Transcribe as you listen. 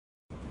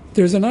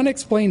There's an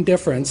unexplained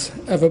difference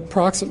of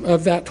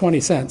that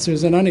 20 cents.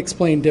 There's an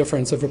unexplained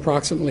difference of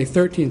approximately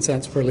 13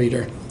 cents per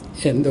litre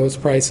in those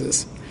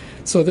prices.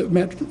 So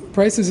the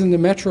prices in the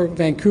Metro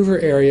Vancouver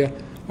area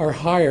are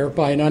higher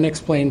by an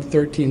unexplained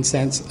 13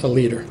 cents a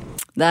litre.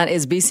 That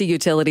is BC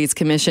Utilities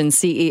Commission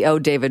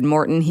CEO David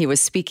Morton. He was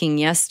speaking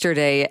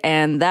yesterday,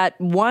 and that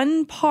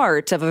one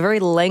part of a very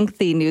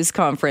lengthy news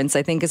conference,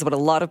 I think, is what a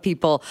lot of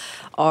people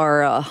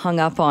are hung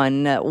up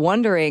on,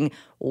 wondering,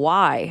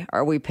 why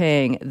are we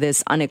paying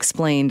this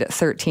unexplained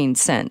 13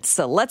 cents?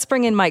 So let's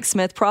bring in Mike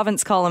Smyth,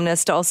 Province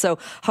Columnist, also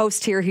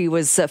host here. He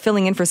was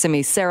filling in for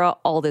Simi Sarah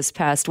all this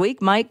past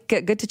week. Mike,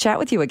 good to chat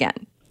with you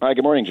again. Hi,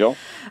 good morning, Jill.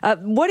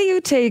 What do you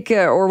take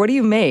or what do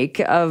you make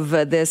of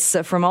this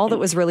from all that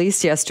was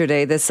released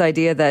yesterday, this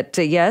idea that,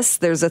 yes,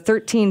 there's a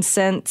 13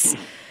 cents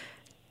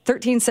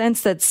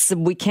that's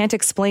we can't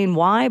explain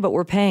why, but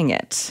we're paying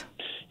it?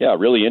 Yeah,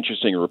 really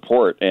interesting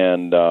report,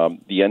 and the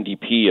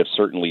NDP have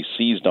certainly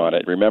seized on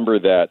it. Remember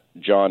that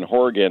John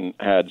Horgan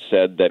had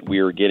said that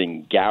we were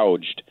getting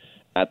gouged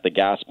at the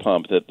gas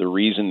pump, that the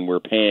reason we're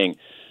paying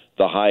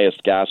the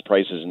highest gas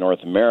prices in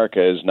North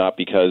America is not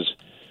because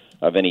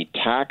of any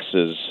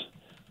taxes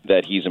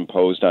that he's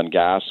imposed on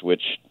gas,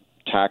 which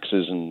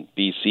taxes in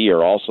BC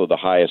are also the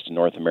highest in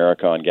North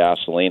America on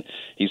gasoline.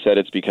 He said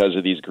it's because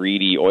of these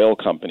greedy oil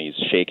companies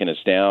shaking us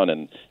down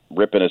and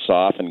ripping us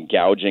off and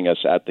gouging us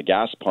at the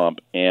gas pump.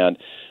 And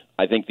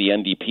I think the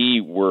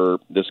NDP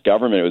this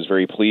government was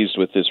very pleased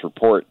with this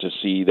report to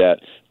see that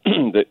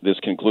this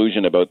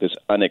conclusion about this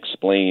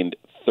unexplained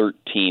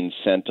 13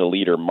 cent a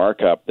litre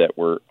markup that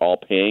we're all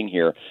paying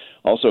here.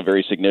 Also a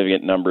very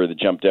significant number that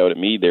jumped out at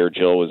me there,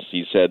 Jill, was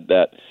he said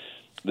that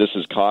this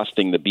is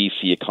costing the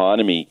BC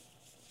economy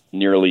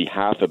nearly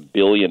 $500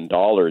 million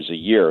a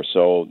year.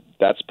 So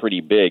that's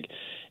pretty big.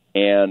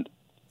 And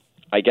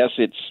I guess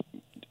it's,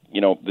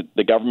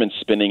 the government's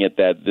spinning it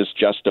that this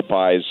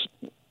justifies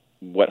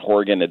what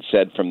Horgan had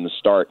said from the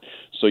start.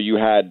 So you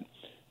had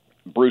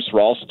Bruce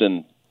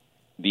Ralston,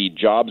 the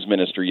jobs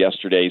minister,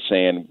 yesterday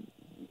saying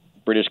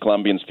British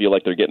Columbians feel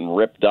like they're getting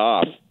ripped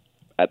off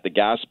at the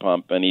gas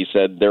pump, and he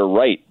said they're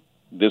right.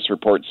 This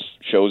report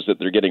shows that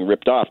they're getting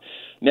ripped off.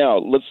 Now,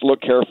 let's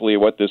look carefully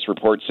at what this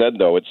report said,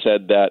 though. It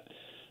said that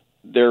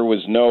there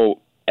was no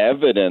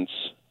evidence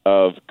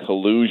of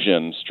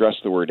collusion, stress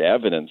the word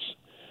evidence,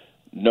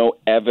 no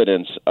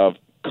evidence of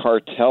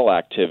cartel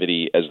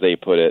activity, as they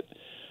put it.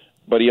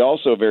 But he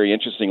also very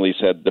interestingly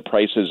said the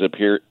prices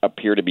appear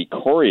to be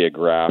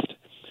choreographed.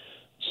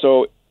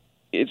 So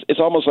it's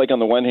almost like on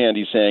the one hand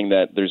he's saying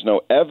that there's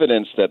no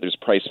evidence that there's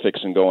price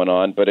fixing going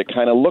on, but it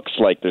kind of looks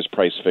like there's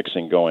price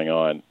fixing going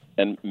on,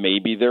 and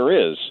maybe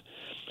there is.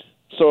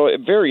 So a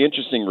very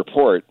interesting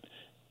report,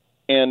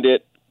 and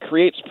it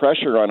creates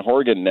pressure on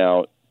Horgan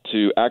now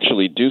to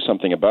actually do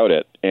something about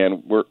it.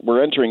 And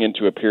we're entering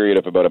into a period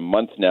of about a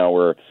month now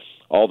where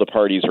all the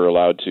parties are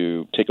allowed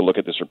to take a look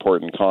at this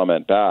report and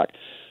comment back.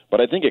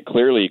 But I think it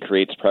clearly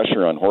creates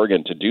pressure on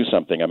Horgan to do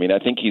something. I mean, I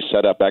think he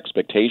set up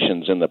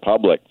expectations in the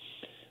public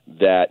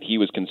that he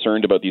was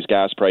concerned about these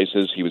gas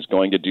prices. He was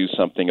going to do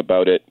something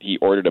about it. He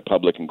ordered a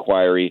public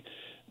inquiry.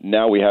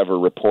 Now we have a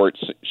report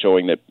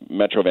showing that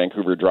Metro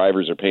Vancouver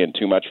drivers are paying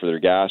too much for their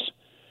gas.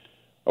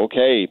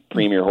 Okay,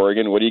 Premier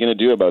Horgan, what are you going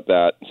to do about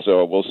that?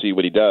 So we'll see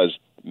what he does.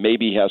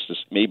 Maybe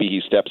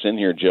he steps in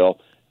here, Jill,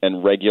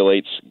 and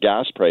regulates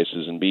gas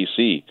prices in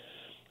BC,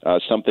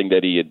 something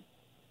that he had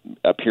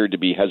appeared to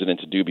be hesitant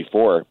to do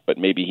before, but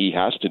maybe he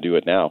has to do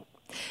it now.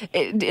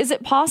 Is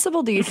it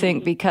possible, do you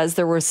think, because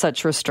there were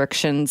such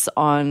restrictions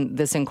on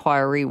this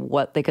inquiry,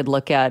 what they could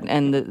look at,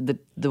 and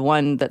the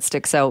one that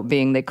sticks out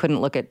being they couldn't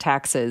look at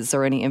taxes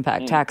or any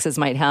impact taxes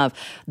might have,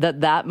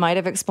 that might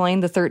have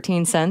explained the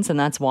 13 cents, and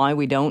that's why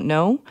we don't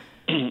know?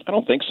 I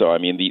don't think so. I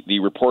mean, the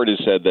report has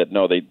said that,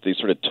 no, they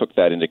sort of took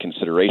that into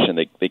consideration.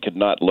 They could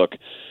not look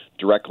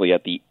directly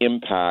at the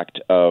impact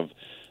of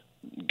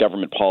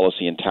government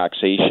policy and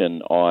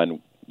taxation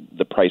on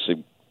the price of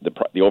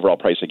the overall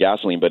price of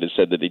gasoline, but it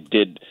said that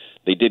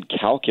they did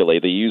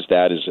calculate. They used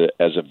that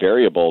as a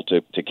variable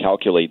to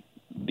calculate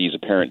these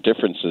apparent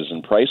differences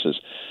in prices.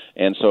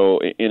 And so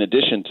in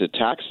addition to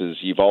taxes,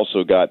 you've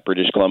also got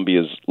British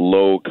Columbia's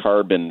low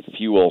carbon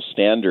fuel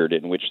standard,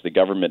 in which the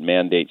government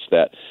mandates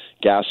that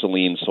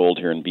gasoline sold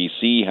here in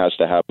BC has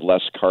to have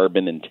less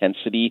carbon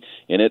intensity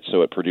in it,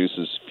 so it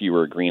produces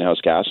fewer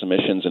greenhouse gas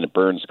emissions and it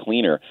burns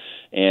cleaner.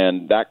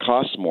 And that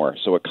costs more.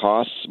 So it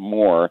costs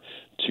more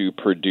to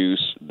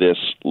produce this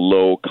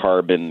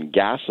low-carbon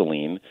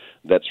gasoline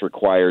that's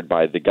required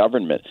by the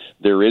government.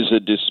 There is a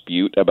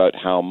dispute about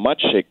how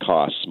much it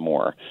costs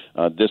more.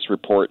 This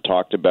report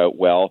talked about,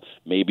 well,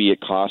 maybe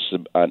it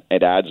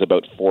adds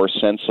about 4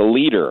 cents a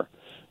liter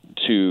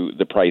to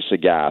the price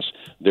of gas.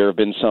 There have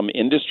been some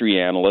industry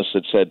analysts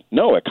that said,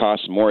 no, it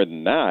costs more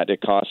than that.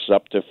 It costs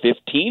up to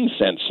 15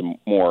 cents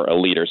more a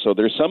liter. So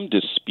there's some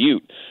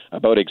dispute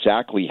about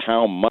exactly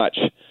how much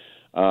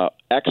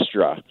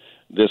extra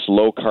this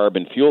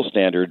low-carbon fuel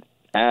standard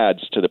adds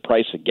to the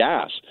price of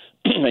gas.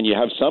 and you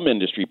have some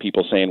industry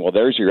people saying, well,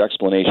 there's your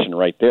explanation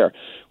right there.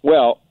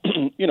 Well,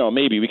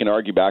 maybe we can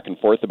argue back and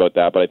forth about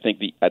that, but I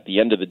think at the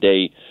end of the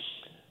day,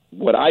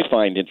 what I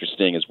find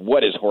interesting is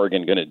what is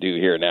Horgan going to do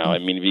here now? I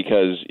mean,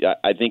 because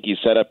I think he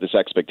set up this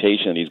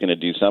expectation that he's going to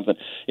do something.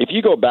 If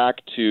you go back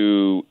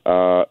to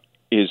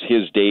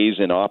his days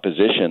in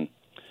opposition,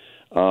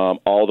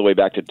 all the way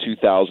back to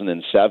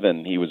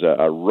 2007, he was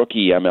a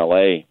rookie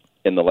MLA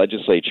in the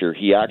legislature.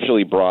 He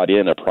actually brought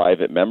in a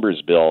private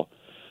member's bill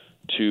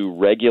to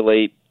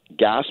regulate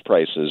gas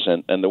prices.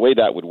 And the way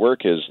that would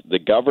work is the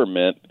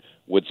government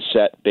would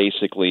set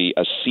basically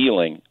a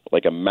ceiling,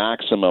 like a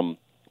maximum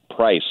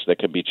price that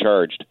could be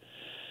charged,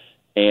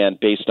 and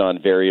based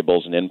on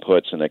variables and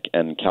inputs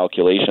and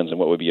calculations and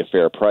what would be a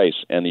fair price,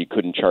 and you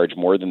couldn't charge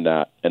more than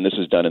that. And this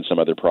is done in some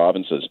other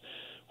provinces.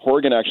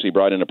 Horgan actually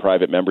brought in a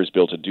private member's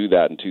bill to do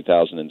that in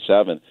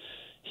 2007.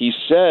 He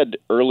said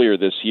earlier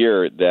this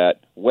year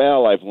that,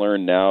 well, I've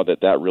learned now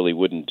that really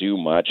wouldn't do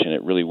much, and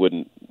it really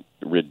wouldn't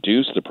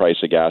reduce the price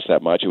of gas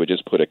that much. It would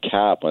just put a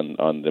cap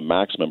on the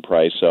maximum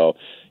price. So,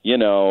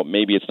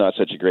 maybe it's not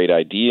such a great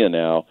idea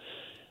now.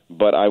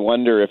 But I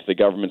wonder if the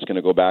government's going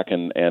to go back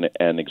and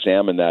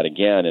examine that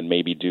again and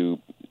maybe do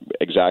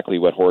exactly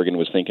what Horgan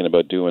was thinking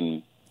about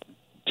doing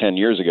 10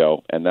 years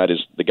ago, and that is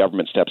the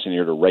government steps in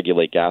here to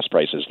regulate gas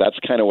prices. That's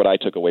kind of what I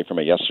took away from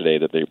it yesterday,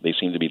 that they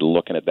seem to be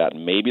looking at that,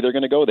 and maybe they're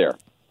going to go there.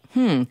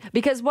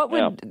 Because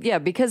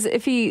because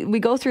if we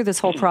go through this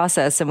whole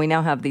process and we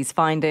now have these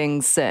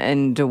findings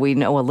and we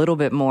know a little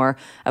bit more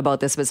about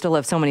this but still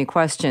have so many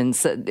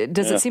questions,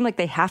 does it seem like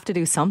they have to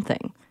do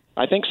something?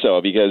 I think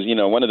so, because,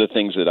 one of the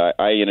things that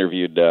I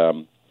interviewed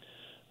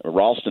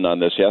Ralston on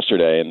this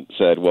yesterday and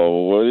said, well,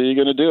 what are you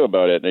going to do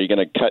about it? Are you going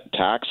to cut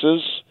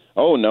taxes?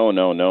 Oh, no,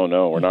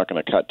 we're not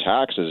going to cut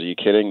taxes. Are you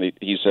kidding?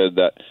 He said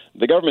that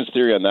the government's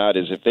theory on that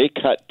is if they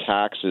cut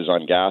taxes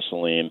on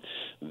gasoline,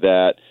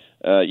 that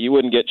you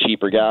wouldn't get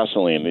cheaper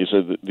gasoline. He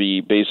said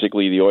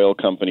basically the oil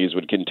companies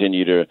would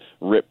continue to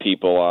rip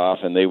people off,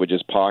 and they would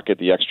just pocket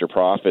the extra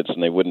profits,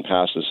 and they wouldn't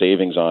pass the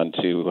savings on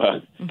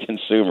to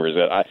consumers.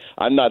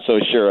 I'm not so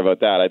sure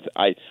about that.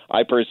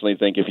 I personally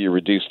think if you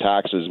reduce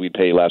taxes, we'd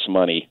pay less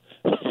money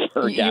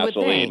for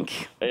gasoline.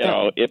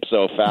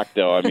 Ipso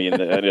facto. I mean,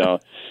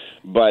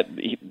 but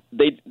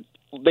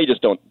they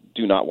just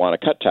do not want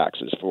to cut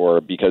taxes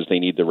because they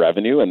need the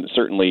revenue, and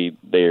certainly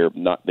they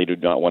do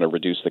not want to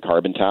reduce the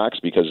carbon tax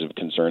because of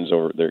concerns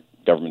over their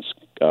government's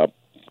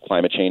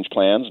climate change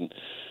plans, and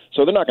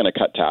so they're not going to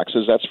cut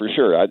taxes. That's for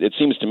sure. It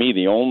seems to me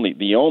the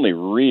only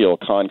real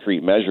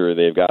concrete measure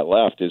they've got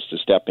left is to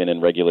step in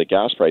and regulate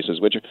gas prices,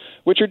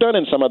 which are done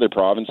in some other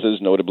provinces,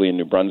 notably in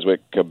New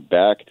Brunswick,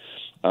 Quebec.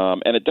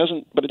 And it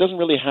doesn't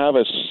really have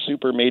a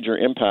super major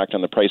impact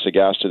on the price of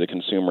gas to the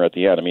consumer at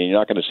the end. I mean, you're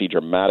not going to see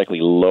dramatically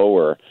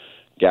lower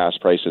gas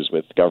prices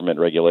with government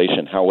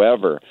regulation.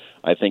 However,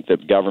 I think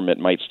that government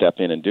might step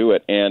in and do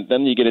it. And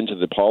then you get into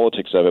the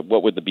politics of it.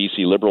 What would the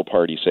BC Liberal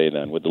Party say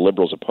then? Would the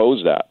Liberals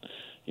oppose that?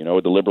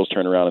 Would the Liberals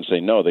turn around and say,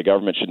 no, the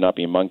government should not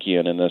be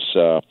monkeying in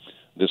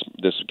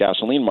this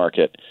gasoline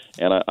market?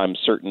 And I'm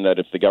certain that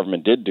if the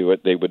government did do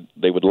it, they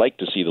would like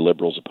to see the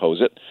Liberals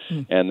oppose it.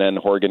 And then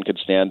Horgan could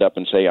stand up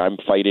and say, I'm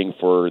fighting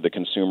for the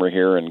consumer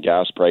here and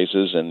gas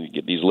prices, and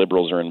these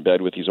Liberals are in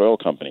bed with these oil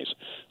companies.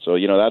 So,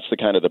 that's the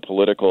kind of the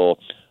political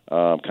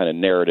kind of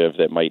narrative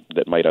that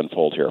might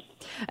unfold here.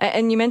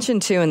 And you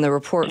mentioned, too, in the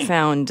report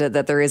found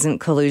that there isn't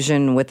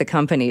collusion with the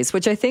companies,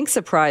 which I think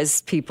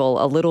surprised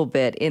people a little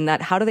bit in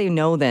that how do they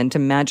know then to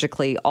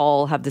magically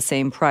all have the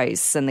same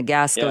price and the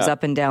gas goes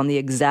up and down the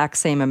exact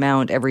same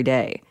amount every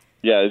day?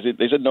 Yeah,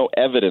 they said no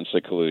evidence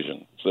of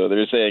collusion. So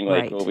they're saying,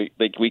 well,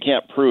 we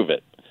can't prove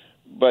it.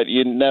 But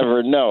you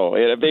never know.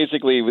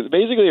 Basically,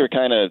 we're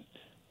kind of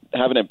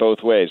having it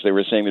both ways. They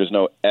were saying there's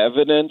no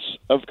evidence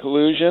of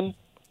collusion,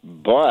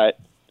 but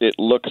it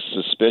looks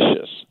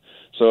suspicious.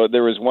 So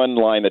there was one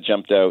line that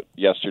jumped out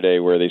yesterday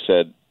where they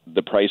said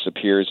the price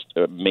appears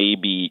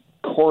maybe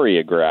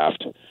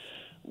choreographed,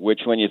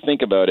 which when you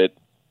think about it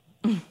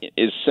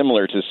is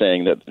similar to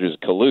saying that there's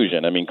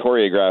collusion. I mean,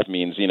 choreographed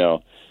means,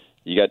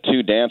 you got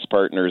two dance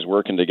partners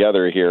working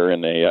together here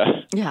in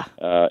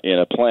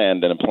a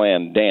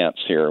planned dance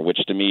here, which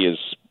to me is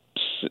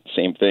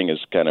same thing as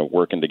kind of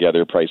working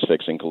together, price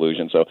fixing,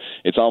 collusion. So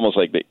it's almost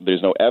like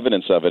there's no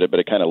evidence of it, but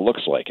it kind of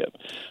looks like it.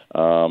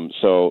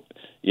 So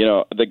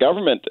the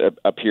government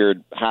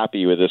appeared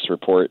happy with this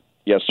report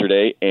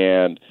yesterday,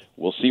 and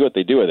we'll see what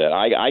they do with it.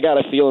 I got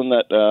a feeling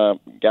that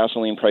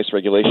gasoline price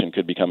regulation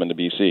could be coming to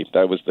BC.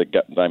 That was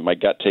my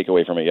gut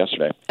takeaway from it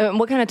yesterday.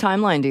 What kind of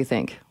timeline do you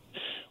think?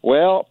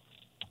 Well,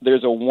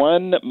 there's a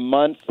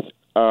 1-month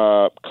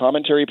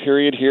commentary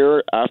period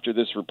here after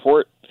this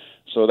report.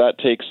 So that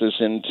takes us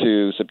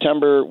into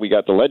September. We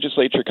got the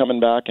legislature coming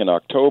back in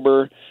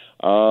October.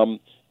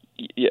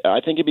 Yeah, I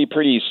think it'd be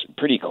pretty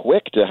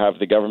quick to have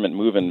the government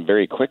moving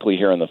very quickly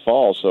here in the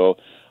fall. So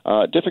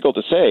difficult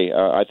to say.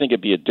 I think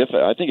it'd be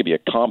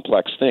a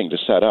complex thing to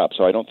set up.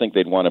 So I don't think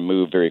they'd want to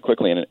move very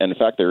quickly. And in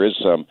fact, there is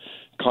some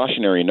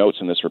cautionary notes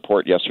in this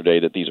report yesterday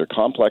that these are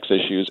complex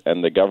issues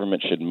and the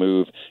government should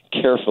move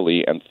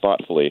carefully and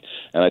thoughtfully.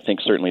 And I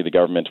think certainly the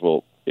government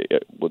will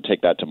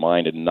take that to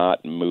mind and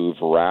not move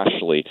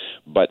rashly.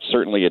 But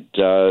certainly it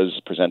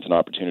does present an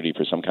opportunity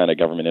for some kind of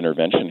government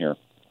intervention here.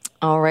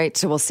 All right.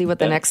 So we'll see what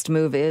the next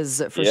move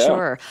is for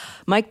sure.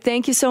 Mike,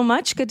 thank you so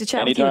much. Good to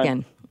chat with you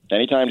again.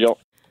 Anytime, Jill.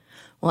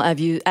 Well,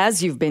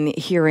 as you've been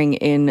hearing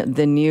in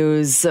the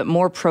news,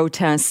 more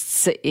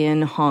protests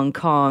in Hong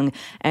Kong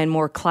and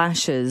more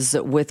clashes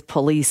with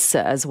police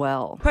as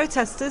well.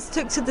 Protesters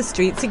took to the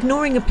streets,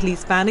 ignoring a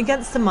police ban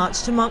against the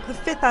march to mark the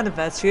 5th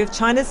anniversary of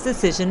China's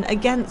decision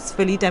against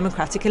fully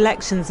democratic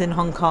elections in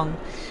Hong Kong.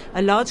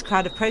 A large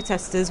crowd of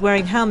protesters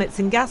wearing helmets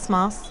and gas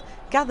masks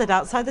gathered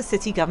outside the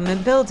city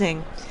government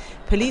building.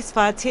 Police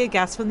fired tear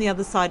gas from the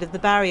other side of the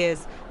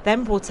barriers,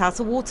 then brought out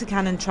a water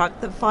cannon truck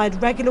that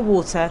fired regular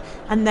water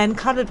and then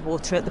coloured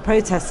water at the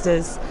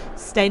protesters,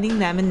 staining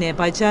them and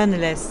nearby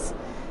journalists.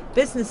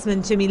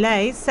 Businessman Jimmy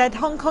Lai said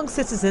Hong Kong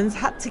citizens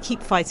had to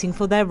keep fighting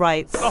for their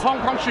rights. The Hong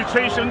Kong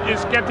situation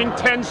is getting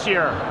tense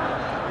here,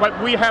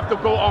 but we have to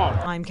go on.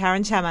 I'm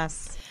Karen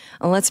Chemas.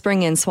 Let's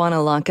bring in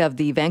Swana Luk of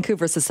the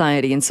Vancouver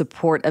Society in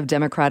support of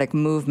democratic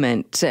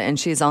movement, and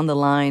she's on the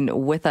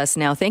line with us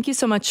now. Thank you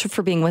so much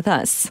for being with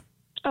us.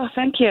 Oh,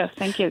 thank you.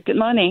 Thank you. Good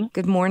morning.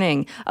 Good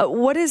morning.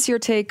 What is your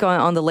take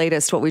on the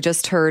latest, what we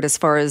just heard as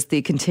far as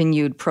the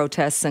continued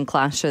protests and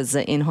clashes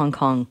in Hong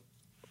Kong?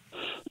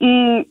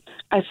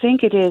 I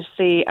think it is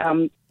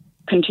the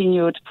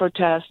continued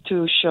protest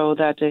to show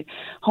that the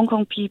Hong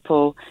Kong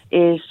people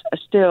is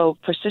still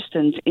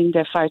persistent in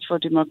their fight for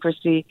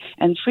democracy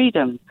and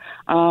freedom,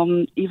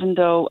 even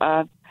though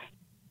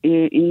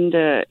in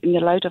the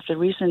light of the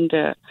recent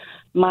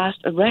mass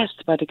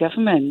arrest by the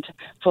government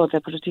for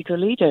the political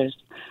leaders,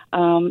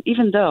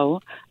 even though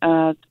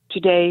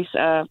today's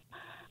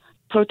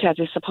protest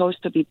is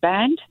supposed to be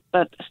banned,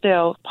 but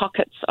still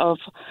pockets of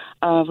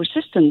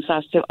resistance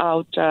are still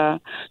out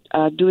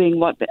doing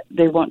what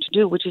they want to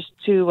do, which is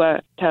to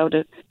tell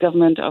the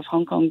government of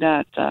Hong Kong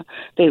that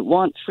they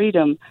want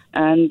freedom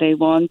and they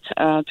want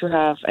to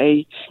have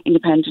a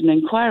independent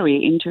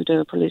inquiry into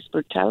the police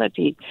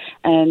brutality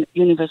and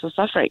universal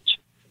suffrage.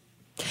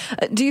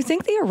 Do you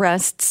think the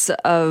arrests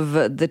of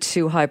the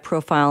two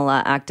high-profile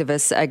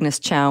activists, Agnes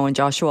Chow and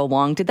Joshua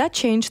Wong, did that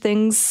change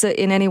things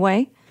in any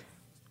way?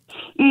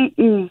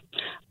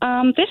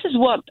 This is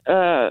what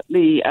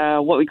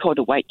what we call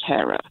the white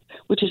terror,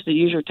 which is the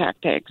usual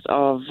tactics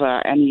of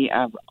any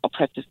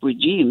oppressive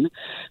regime.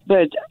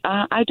 But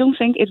I don't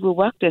think it will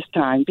work this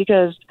time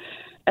because,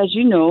 as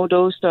you know,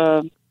 those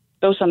are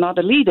not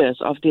the leaders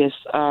of this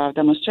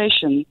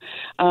demonstration.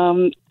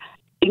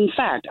 In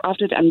fact,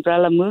 after the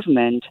umbrella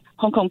movement,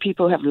 Hong Kong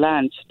people have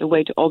learned the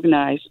way to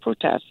organize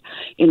protests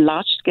in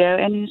large scale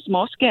and in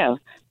small scale,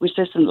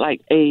 resistant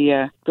like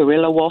a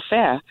guerrilla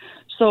warfare.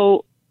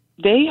 So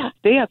they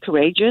are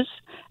courageous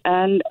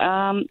and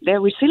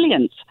they're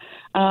resilient.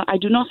 I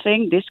do not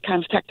think this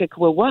kind of tactic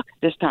will work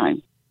this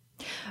time.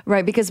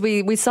 Right, because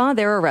we saw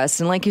their arrest,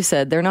 and like you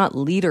said, they're not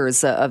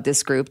leaders of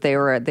this group. They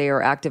are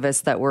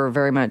activists that were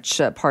very much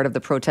part of the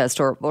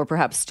protest, or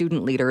perhaps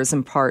student leaders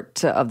in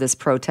part of this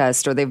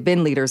protest, or they've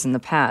been leaders in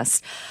the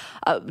past.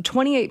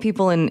 28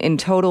 people in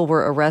total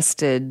were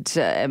arrested.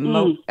 I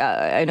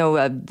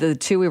know the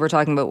two we were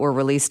talking about were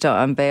released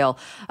on bail.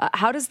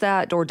 How does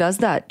that, or does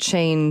that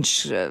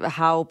change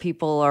how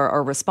people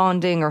are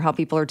responding or how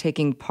people are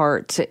taking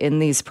part in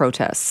these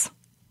protests?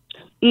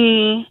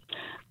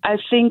 I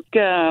think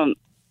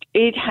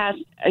it has,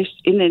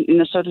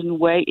 in a certain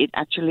way, it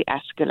actually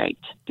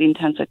escalates the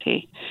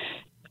intensity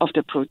of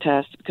the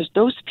protest because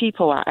those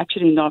people are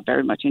actually not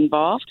very much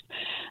involved.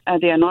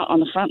 They are not on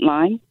the front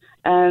line,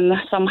 and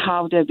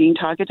somehow they're being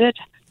targeted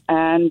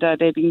and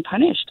they're being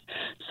punished.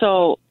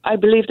 So I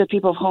believe the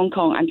people of Hong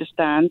Kong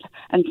understand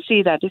and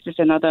see that this is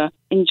another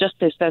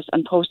injustice that's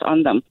imposed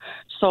on them.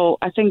 So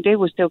I think they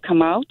will still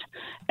come out.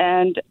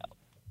 And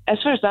as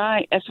far as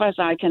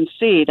I can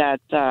see,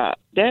 that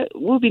there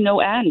will be no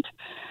end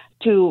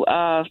to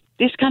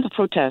this kind of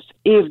protest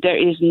if there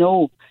is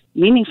no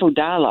meaningful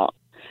dialogue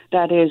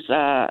that is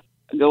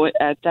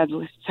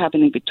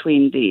happening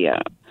between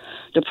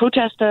the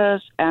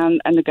protesters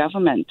and the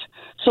government.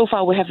 So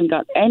far, we haven't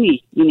got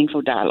any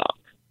meaningful dialogue.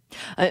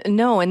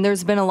 No, and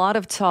there's been a lot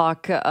of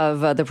talk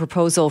of the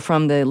proposal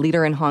from the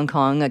leader in Hong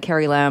Kong,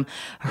 Carrie Lam,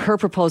 her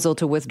proposal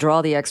to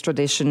withdraw the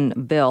extradition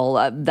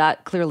bill.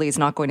 That clearly is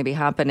not going to be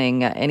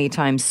happening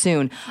anytime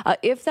soon.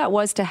 If that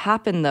was to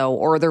happen, though,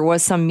 or there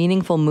was some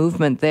meaningful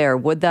movement there,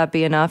 would that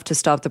be enough to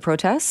stop the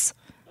protests?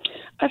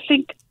 I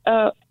think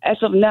as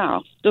of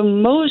now, the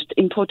most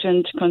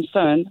important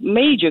concern,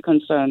 major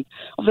concern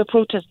of the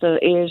protester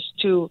is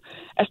to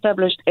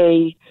establish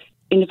a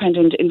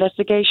independent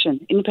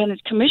investigation,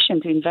 independent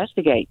commission to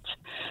investigate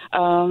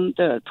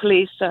the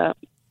police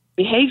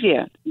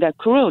behavior, the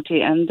cruelty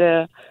and the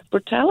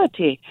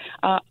brutality.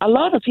 A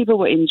lot of people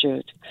were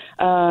injured,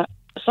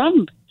 some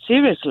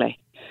seriously.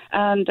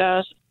 And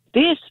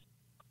this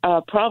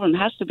problem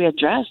has to be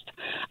addressed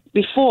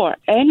before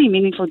any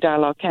meaningful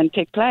dialogue can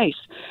take place.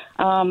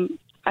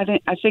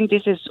 I think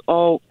this is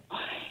all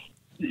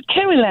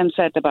Carrie Lam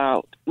said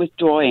about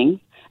withdrawing,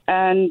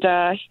 and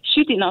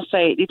she did not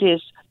say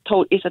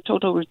it's a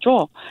total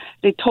withdrawal.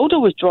 The total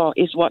withdrawal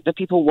is what the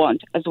people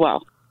want as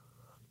well.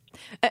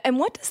 And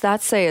what does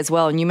that say as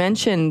well? And you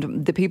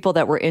mentioned the people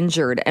that were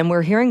injured, and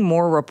we're hearing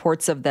more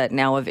reports of that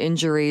now, of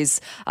injuries,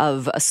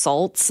 of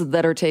assaults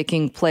that are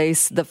taking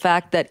place. The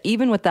fact that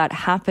even with that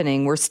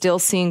happening, we're still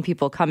seeing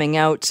people coming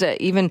out,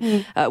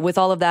 with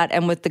all of that,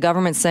 and with the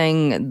government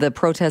saying the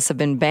protests have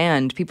been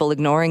banned, people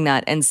ignoring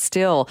that and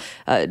still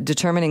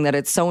determining that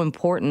it's so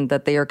important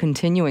that they are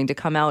continuing to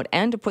come out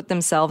and to put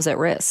themselves at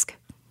risk.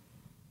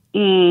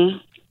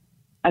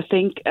 I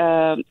think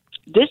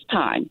this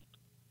time,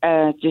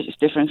 this is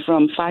different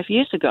from 5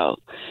 years ago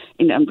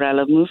in the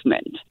umbrella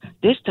movement.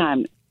 This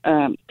time,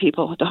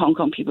 the Hong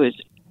Kong people is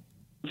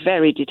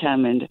very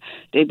determined.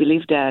 They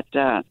believe that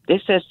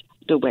this is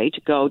the way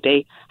to go.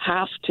 They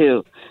have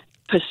to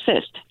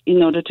persist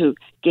in order to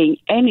gain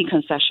any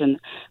concession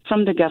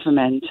from the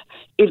government.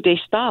 If they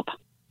stop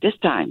this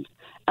time,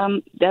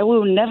 there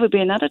will never be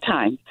another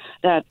time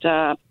that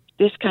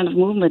this kind of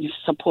movement is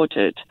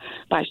supported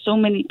by so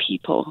many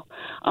people.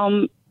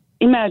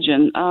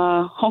 Imagine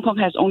Hong Kong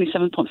has only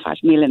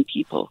 7.5 million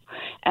people,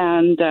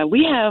 and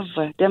we have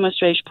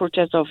demonstration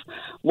protests of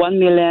 1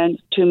 million,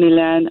 2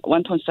 million,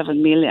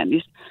 1.7 million.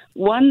 It's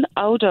 1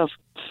 out of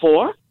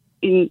 4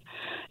 in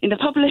the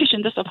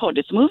population that support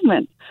this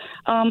movement.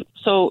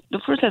 So the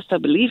protesters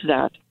believe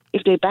that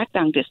if they back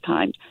down this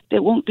time,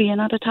 there won't be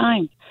another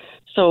time.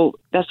 So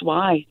that's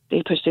why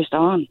they persist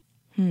on.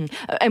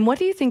 And what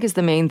do you think is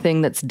the main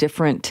thing that's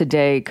different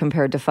today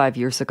compared to 5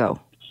 years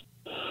ago?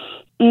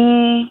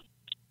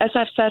 As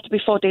I've said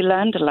before, they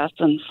learned the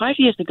lesson. 5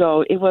 years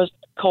ago, it was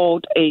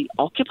called a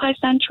Occupy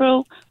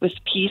Central with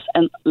peace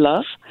and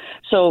love.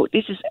 So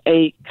this is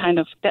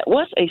that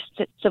was a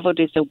civil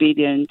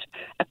disobedient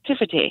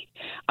activity.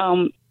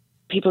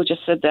 People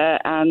just sit there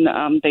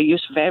and they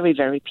use very,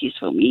 very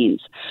peaceful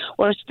means.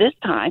 Whereas this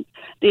time,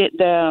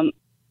 the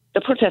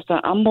protesters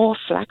are more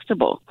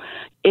flexible.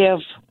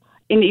 If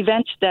in the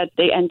event that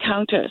they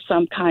encounter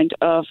some kind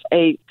of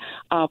a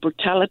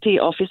brutality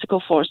or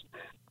physical force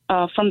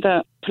from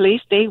the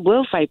police, they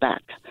will fight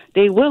back.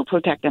 They will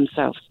protect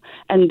themselves,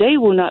 and they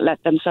will not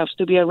let themselves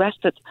to be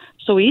arrested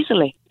so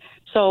easily.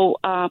 So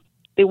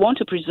they want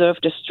to preserve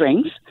the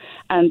strength,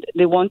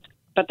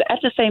 but at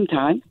the same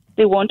time,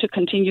 they want to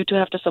continue to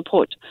have the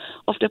support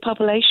of the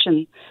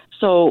population.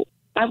 So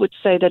I would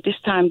say that this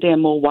time they're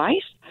more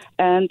wise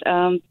and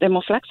they're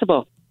more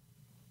flexible.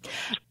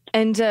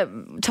 And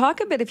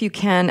talk a bit, if you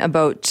can,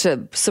 about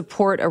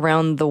support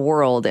around the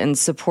world and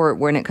support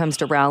when it comes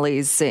to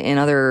rallies in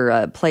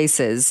other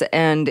places.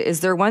 And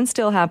is there one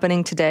still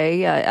happening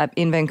today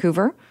in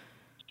Vancouver?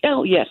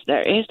 Oh, yes,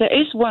 there is. There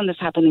is one that's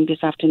happening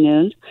this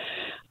afternoon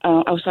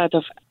outside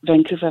of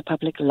Vancouver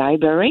Public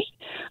Library.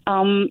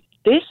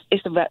 This is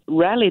the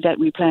rally that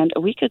we planned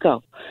a week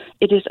ago.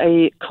 It is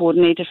a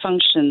coordinated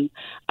function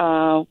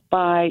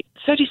by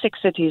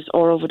 36 cities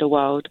all over the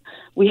world.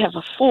 We have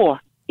 4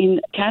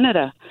 in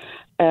Canada.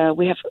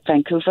 We have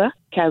Vancouver,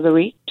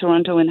 Calgary,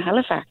 Toronto, and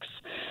Halifax.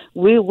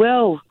 We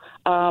will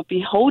be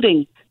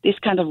holding this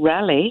kind of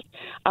rally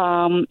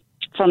from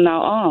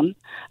now on,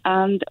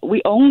 and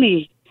we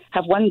only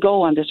have one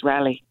goal on this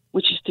rally,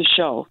 which is to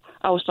show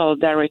our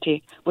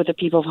solidarity with the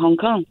people of Hong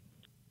Kong.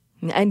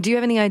 And do you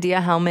have any idea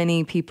how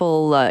many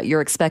people you're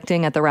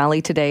expecting at the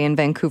rally today in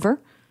Vancouver?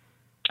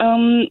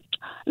 Our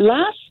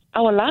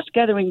last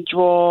gathering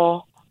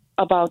draw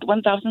about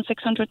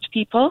 1,600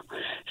 people.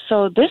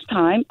 So this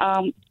time,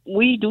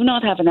 we do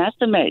not have an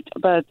estimate,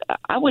 but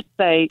I would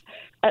say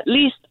at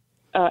least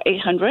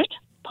 800,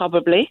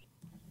 probably.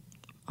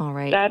 All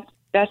right.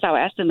 That's our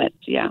estimate,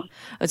 yeah.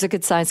 It's a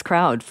good-sized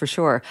crowd, for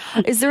sure.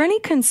 Is there any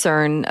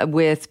concern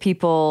with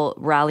people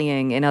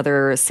rallying in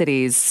other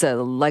cities,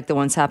 like the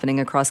ones happening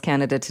across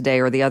Canada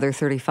today or the other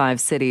 35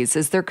 cities?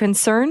 Is there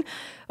concern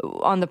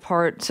on the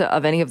part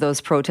of any of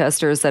those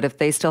protesters that if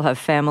they still have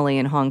family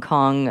in Hong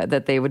Kong,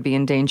 that they would be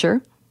in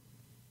danger?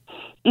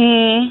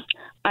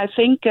 I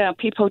think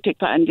people take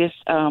part in this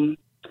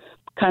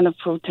kind of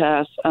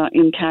protest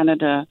in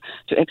Canada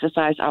to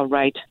exercise our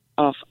right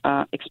of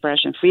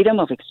expression, freedom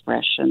of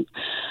expression.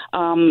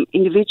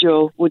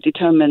 Individual would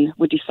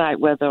decide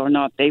whether or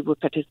not they would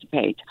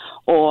participate,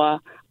 or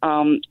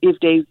if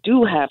they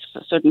do have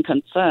a certain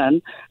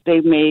concern,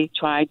 they may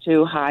try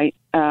to hide,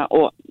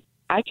 or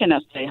I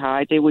cannot say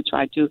hide, they would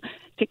try to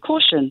take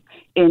caution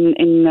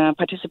in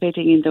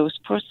participating in those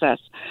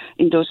protests.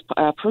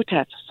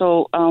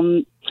 So,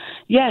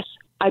 yes,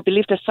 I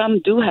believe that some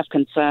do have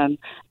concern,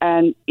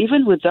 and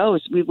even with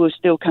those, we will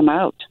still come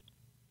out.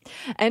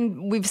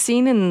 And we've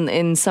seen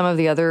in some of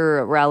the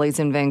other rallies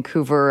in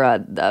Vancouver,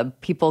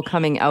 people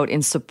coming out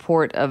in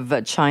support of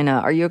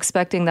China. Are you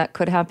expecting that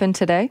could happen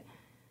today?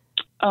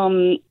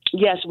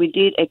 yes, we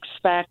did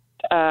expect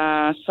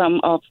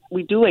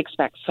we do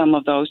expect some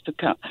of those to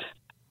come,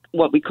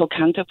 what we call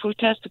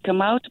counter-protests to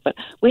come out, but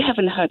we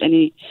haven't heard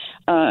any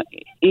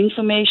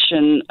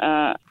information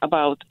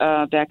about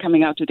they're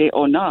coming out today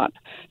or not.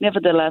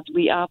 Nevertheless,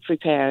 we are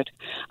prepared.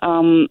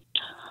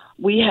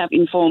 We have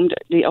informed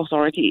the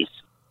authorities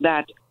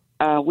that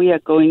we are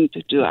going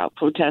to do our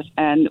protest,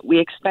 and we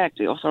expect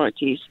the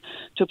authorities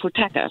to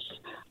protect us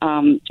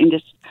in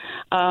this.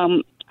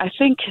 I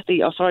think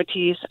the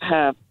authorities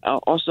have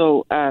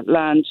also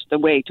learned the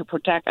way to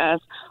protect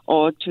us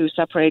or to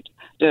separate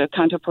the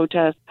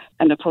counter-protest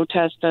and the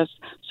protesters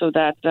so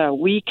that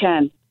we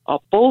can,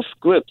 or both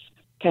groups,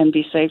 can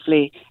be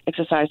safely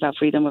exercise our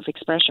freedom of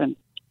expression.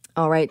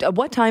 All right.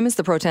 What time is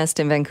the protest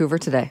in Vancouver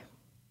today?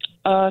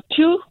 2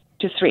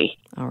 to 3.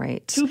 All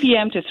right. 2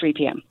 p.m. to 3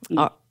 p.m.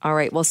 All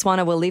right. Well,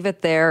 Swana, we'll leave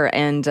it there.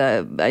 And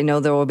I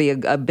know there will be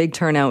a big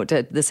turnout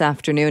this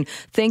afternoon.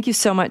 Thank you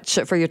so much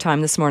for your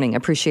time this morning.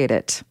 Appreciate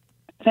it.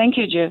 Thank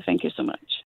you, Jill. Thank you so much.